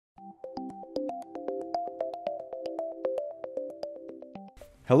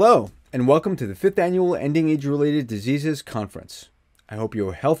Hello, and welcome to the 5th Annual Ending Age-Related Diseases Conference. I hope you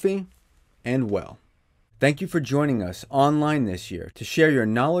are healthy and well. Thank you for joining us online this year to share your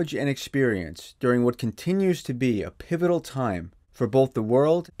knowledge and experience during what continues to be a pivotal time for both the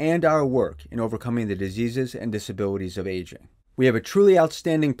world and our work in overcoming the diseases and disabilities of aging. We have a truly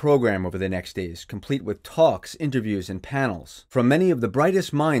outstanding program over the next days, complete with talks, interviews, and panels from many of the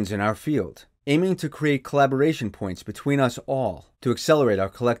brightest minds in our field, aiming to create collaboration points between us all to accelerate our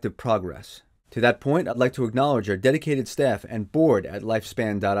collective progress. To that point, I'd like to acknowledge our dedicated staff and board at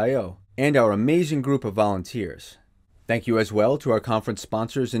lifespan.io and our amazing group of volunteers. Thank you as well to our conference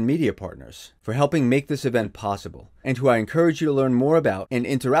sponsors and media partners for helping make this event possible, and who I encourage you to learn more about and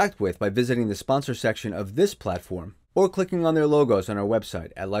interact with by visiting the sponsor section of this platform or clicking on their logos on our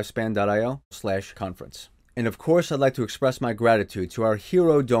website at lifespan.io/conference. And of course, I'd like to express my gratitude to our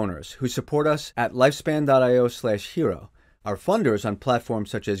hero donors who support us at lifespan.io/hero, our funders on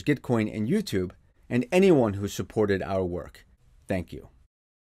platforms such as Gitcoin and YouTube, and anyone who supported our work. Thank you.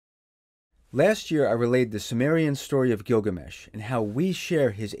 Last year, I relayed the Sumerian story of Gilgamesh and how we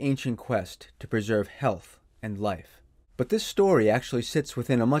share his ancient quest to preserve health and life. But this story actually sits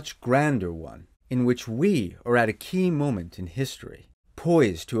within a much grander one, in which we are at a key moment in history,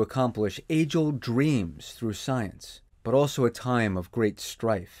 poised to accomplish age-old dreams through science, but also a time of great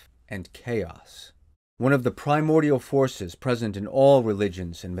strife and chaos. One of the primordial forces present in all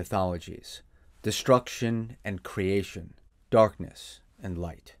religions and mythologies, destruction and creation, darkness and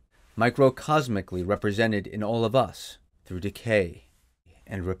light, micro-cosmically represented in all of us through decay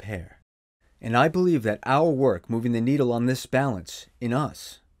and repair. And I believe that our work moving the needle on this balance in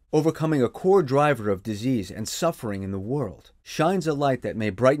us, overcoming a core driver of disease and suffering in the world, shines a light that may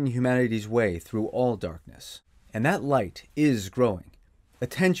brighten humanity's way through all darkness. And that light is growing.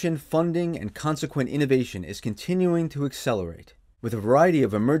 Attention, funding, and consequent innovation is continuing to accelerate, with a variety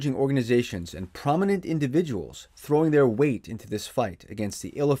of emerging organizations and prominent individuals throwing their weight into this fight against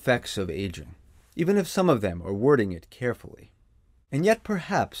the ill effects of aging, even if some of them are wording it carefully. And yet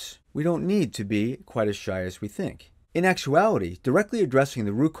perhaps we don't need to be quite as shy as we think. In actuality, directly addressing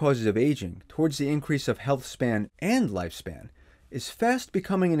the root causes of aging towards the increase of health span and lifespan is fast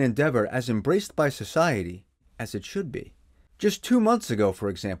becoming an endeavor as embraced by society as it should be. Just 2 months ago, for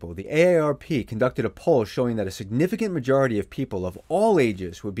example, the AARP conducted a poll showing that a significant majority of people of all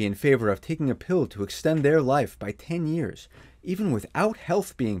ages would be in favor of taking a pill to extend their life by 10 years, even without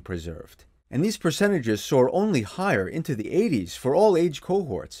health being preserved. And these percentages soar only higher into the 80s for all age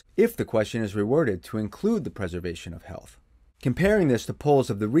cohorts, if the question is reworded to include the preservation of health. Comparing this to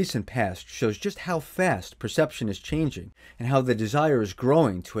polls of the recent past shows just how fast perception is changing and how the desire is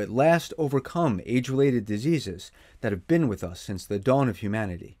growing to at last overcome age-related diseases that have been with us since the dawn of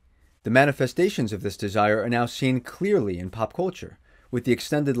humanity. The manifestations of this desire are now seen clearly in pop culture, with the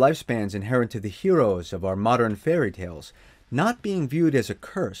extended lifespans inherent to the heroes of our modern fairy tales not being viewed as a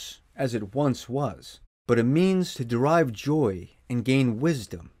curse, as it once was, but a means to derive joy and gain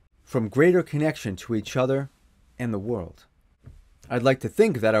wisdom from greater connection to each other and the world. I'd like to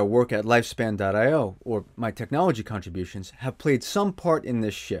think that our work at lifespan.io, or my technology contributions, have played some part in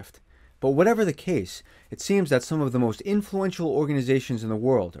this shift. But whatever the case, it seems that some of the most influential organizations in the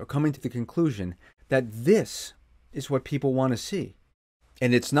world are coming to the conclusion that this is what people want to see.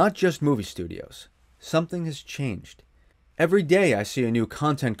 And it's not just movie studios. Something has changed. Every day I see a new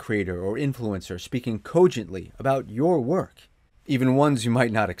content creator or influencer speaking cogently about your work, even ones you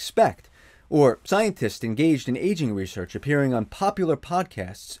might not expect, or scientists engaged in aging research appearing on popular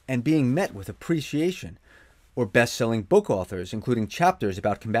podcasts and being met with appreciation, or best-selling book authors including chapters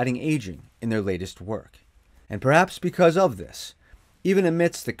about combating aging in their latest work. And perhaps because of this, even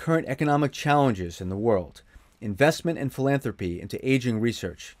amidst the current economic challenges in the world, investment and philanthropy into aging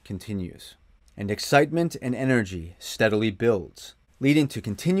research continues. And excitement and energy steadily builds, leading to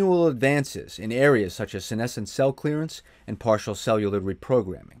continual advances in areas such as senescent cell clearance and partial cellular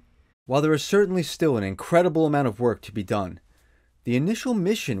reprogramming. While there is certainly still an incredible amount of work to be done, the initial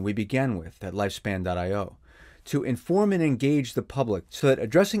mission we began with at lifespan.io, to inform and engage the public so that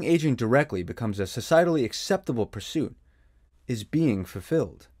addressing aging directly becomes a societally acceptable pursuit, is being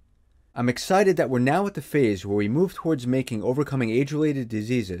fulfilled. I'm excited that we're now at the phase where we move towards making overcoming age-related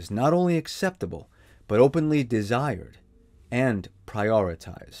diseases not only acceptable, but openly desired and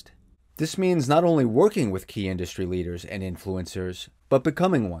prioritized. This means not only working with key industry leaders and influencers, but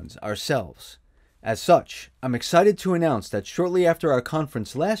becoming ones ourselves. As such, I'm excited to announce that shortly after our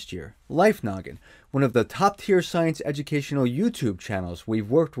conference last year, Life Noggin, one of the top-tier science educational YouTube channels we've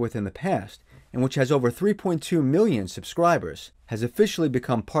worked with in the past, and which has over 3.2 million subscribers, has officially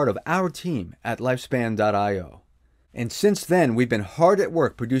become part of our team at lifespan.io. And since then, we've been hard at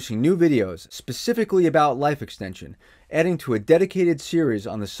work producing new videos specifically about life extension, adding to a dedicated series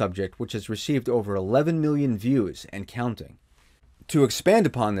on the subject which has received over 11 million views and counting. To expand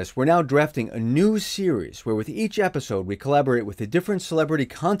upon this, we're now drafting a new series where with each episode we collaborate with a different celebrity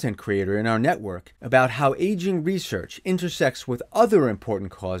content creator in our network about how aging research intersects with other important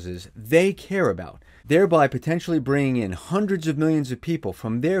causes they care about, thereby potentially bringing in hundreds of millions of people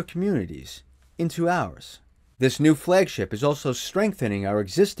from their communities into ours. This new flagship is also strengthening our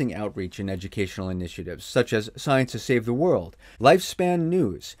existing outreach and educational initiatives, such as Science to Save the World, Lifespan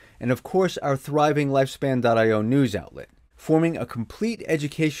News, and of course our thriving Lifespan.io news outlet, forming a complete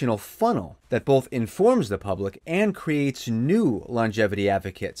educational funnel that both informs the public and creates new longevity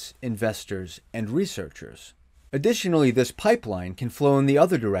advocates, investors, and researchers. Additionally, this pipeline can flow in the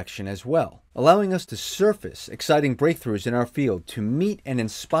other direction as well, allowing us to surface exciting breakthroughs in our field to meet and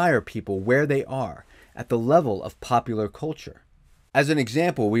inspire people where they are, at the level of popular culture. As an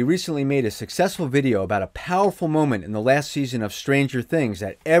example, we recently made a successful video about a powerful moment in the last season of Stranger Things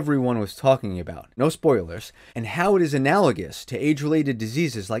that everyone was talking about, no spoilers, and how it is analogous to age-related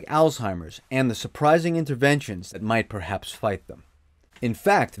diseases like Alzheimer's and the surprising interventions that might perhaps fight them. In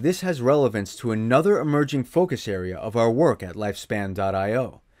fact, this has relevance to another emerging focus area of our work at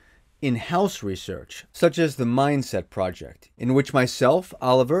Lifespan.io. In-house research, such as the Mindset Project, in which myself,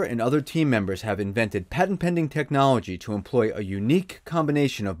 Oliver, and other team members have invented patent-pending technology to employ a unique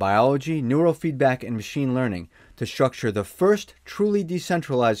combination of biology, neurofeedback, and machine learning to structure the first truly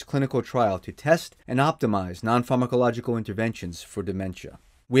decentralized clinical trial to test and optimize non-pharmacological interventions for dementia.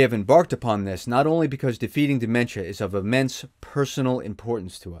 We have embarked upon this not only because defeating dementia is of immense personal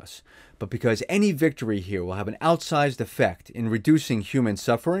importance to us, but because any victory here will have an outsized effect in reducing human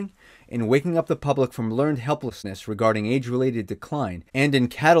suffering, in waking up the public from learned helplessness regarding age-related decline, and in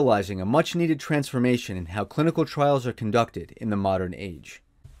catalyzing a much-needed transformation in how clinical trials are conducted in the modern age.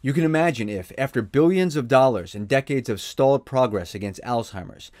 You can imagine if, after billions of dollars and decades of stalled progress against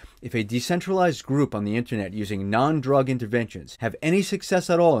Alzheimer's, if a decentralized group on the internet using non-drug interventions have any success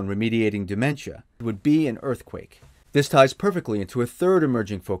at all in remediating dementia, it would be an earthquake. This ties perfectly into a third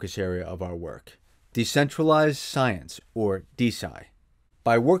emerging focus area of our work, decentralized science, or DeSci.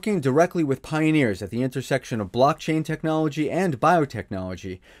 By working directly with pioneers at the intersection of blockchain technology and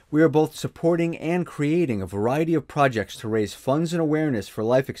biotechnology, we are both supporting and creating a variety of projects to raise funds and awareness for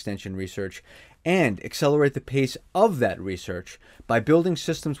life extension research and accelerate the pace of that research by building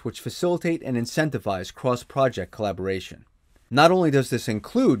systems which facilitate and incentivize cross-project collaboration. Not only does this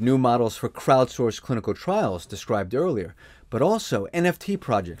include new models for crowdsourced clinical trials described earlier, but also NFT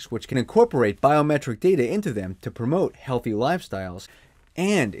projects which can incorporate biometric data into them to promote healthy lifestyles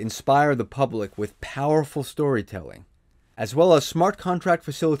and inspire the public with powerful storytelling, as well as smart contract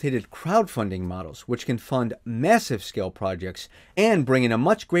facilitated crowdfunding models which can fund massive scale projects and bring in a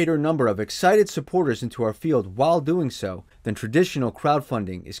much greater number of excited supporters into our field while doing so than traditional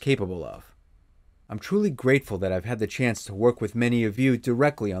crowdfunding is capable of. I'm truly grateful that I've had the chance to work with many of you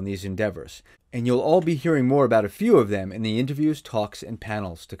directly on these endeavors, and you'll all be hearing more about a few of them in the interviews, talks, and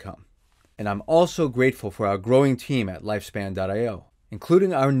panels to come. And I'm also grateful for our growing team at Lifespan.io,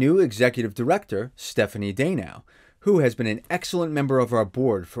 including our new executive director, Stephanie Daynow, who has been an excellent member of our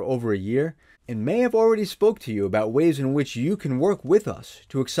board for over a year and may have already spoke to you about ways in which you can work with us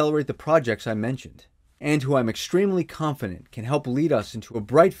to accelerate the projects I mentioned, and who I'm extremely confident can help lead us into a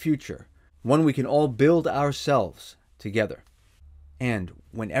bright future, one we can all build ourselves together. And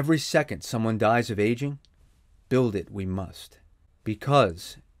when every second someone dies of aging, build it we must.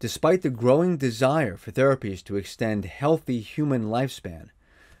 Because despite the growing desire for therapies to extend healthy human lifespan,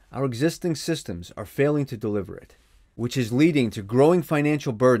 our existing systems are failing to deliver it, which is leading to growing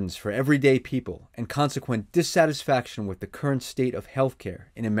financial burdens for everyday people and consequent dissatisfaction with the current state of healthcare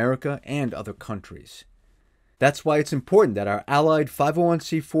in America and other countries. That's why it's important that our allied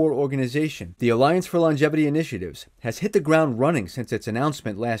 501c4 organization, the Alliance for Longevity Initiatives, has hit the ground running since its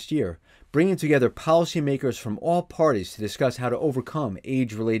announcement last year, bringing together policymakers from all parties to discuss how to overcome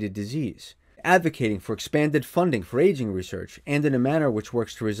age-related disease, advocating for expanded funding for aging research and in a manner which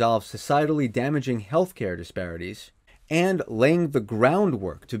works to resolve societally damaging healthcare disparities, and laying the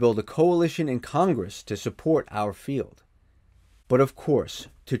groundwork to build a coalition in Congress to support our field. But of course,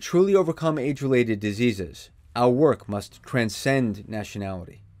 to truly overcome age-related diseases, our work must transcend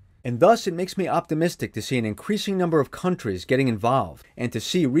nationality. And thus it makes me optimistic to see an increasing number of countries getting involved, and to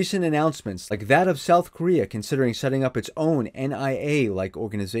see recent announcements like that of South Korea considering setting up its own NIA-like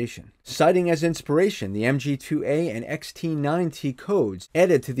organization, citing as inspiration the MG2A and XT9T codes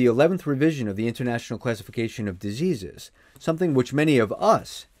added to the 11th revision of the International Classification of Diseases, something which many of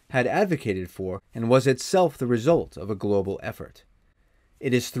us had advocated for and was itself the result of a global effort.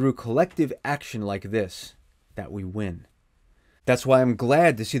 It is through collective action like this that we win. That's why I'm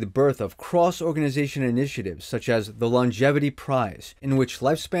glad to see the birth of cross-organization initiatives such as the Longevity Prize, in which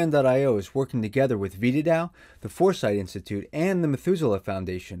Lifespan.io is working together with VitaDAO, the Foresight Institute, and the Methuselah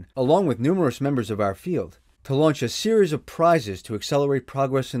Foundation, along with numerous members of our field, to launch a series of prizes to accelerate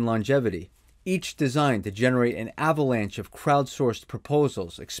progress in longevity, each designed to generate an avalanche of crowdsourced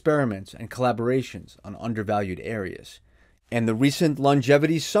proposals, experiments, and collaborations on undervalued areas. And the recent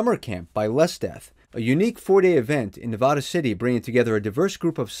Longevity Summer Camp by Less Death, a unique 4-day event in Nevada City bringing together a diverse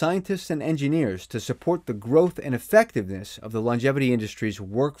group of scientists and engineers to support the growth and effectiveness of the longevity industry's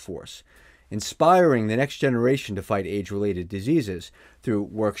workforce, inspiring the next generation to fight age-related diseases through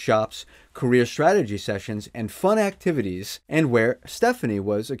workshops, career strategy sessions, and fun activities, and where Stephanie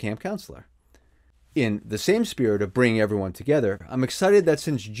was a camp counselor. In the same spirit of bringing everyone together, I'm excited that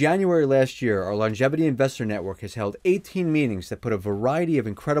since January last year, our Longevity Investor Network has held 18 meetings that put a variety of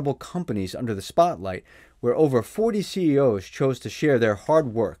incredible companies under the spotlight, where over 40 CEOs chose to share their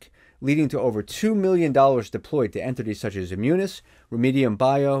hard work, leading to over $2 million deployed to entities such as Immunis, Remedium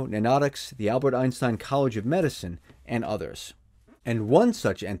Bio, Nanotics, the Albert Einstein College of Medicine, and others. And one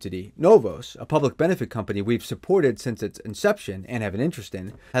such entity, Novos, a public benefit company we've supported since its inception and have an interest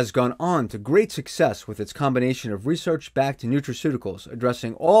in, has gone on to great success with its combination of research-backed nutraceuticals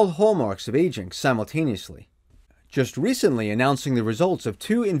addressing all hallmarks of aging simultaneously. Just recently announcing the results of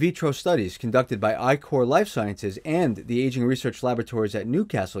 2 in vitro studies conducted by iCore Life Sciences and the Aging Research Laboratories at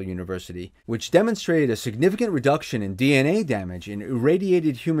Newcastle University, which demonstrated a significant reduction in DNA damage in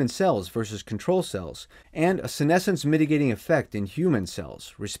irradiated human cells versus control cells, and a senescence mitigating effect in human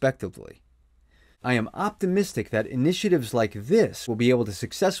cells, respectively. I am optimistic that initiatives like this will be able to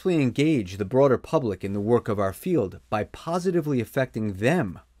successfully engage the broader public in the work of our field by positively affecting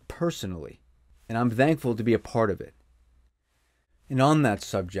them personally. And I'm thankful to be a part of it. And on that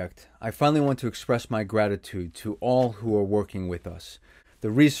subject, I finally want to express my gratitude to all who are working with us,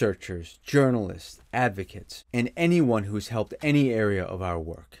 the researchers, journalists, advocates, and anyone who's helped any area of our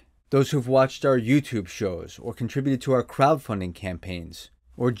work. Those who've watched our YouTube shows or contributed to our crowdfunding campaigns,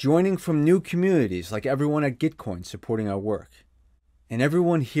 or joining from new communities like everyone at Gitcoin supporting our work. And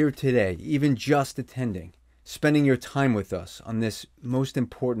everyone here today, even just attending, spending your time with us on this most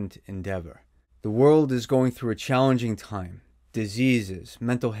important endeavor. The world is going through a challenging time. Diseases,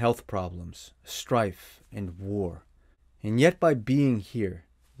 mental health problems, strife, and war. And yet by being here,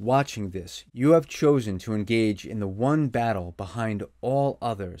 watching this, you have chosen to engage in the one battle behind all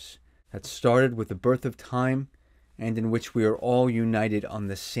others that started with the birth of time and in which we are all united on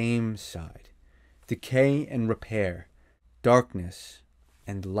the same side. Decay and repair, darkness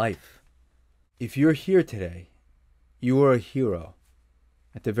and life. If you're here today, you are a hero,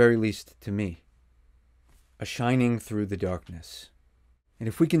 at the very least to me. A shining through the darkness. And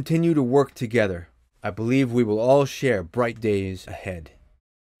if we continue to work together, I believe we will all share bright days ahead.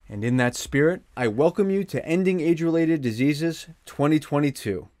 And in that spirit, I welcome you to Ending Age-Related Diseases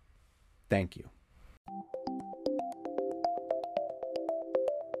 2022. Thank you.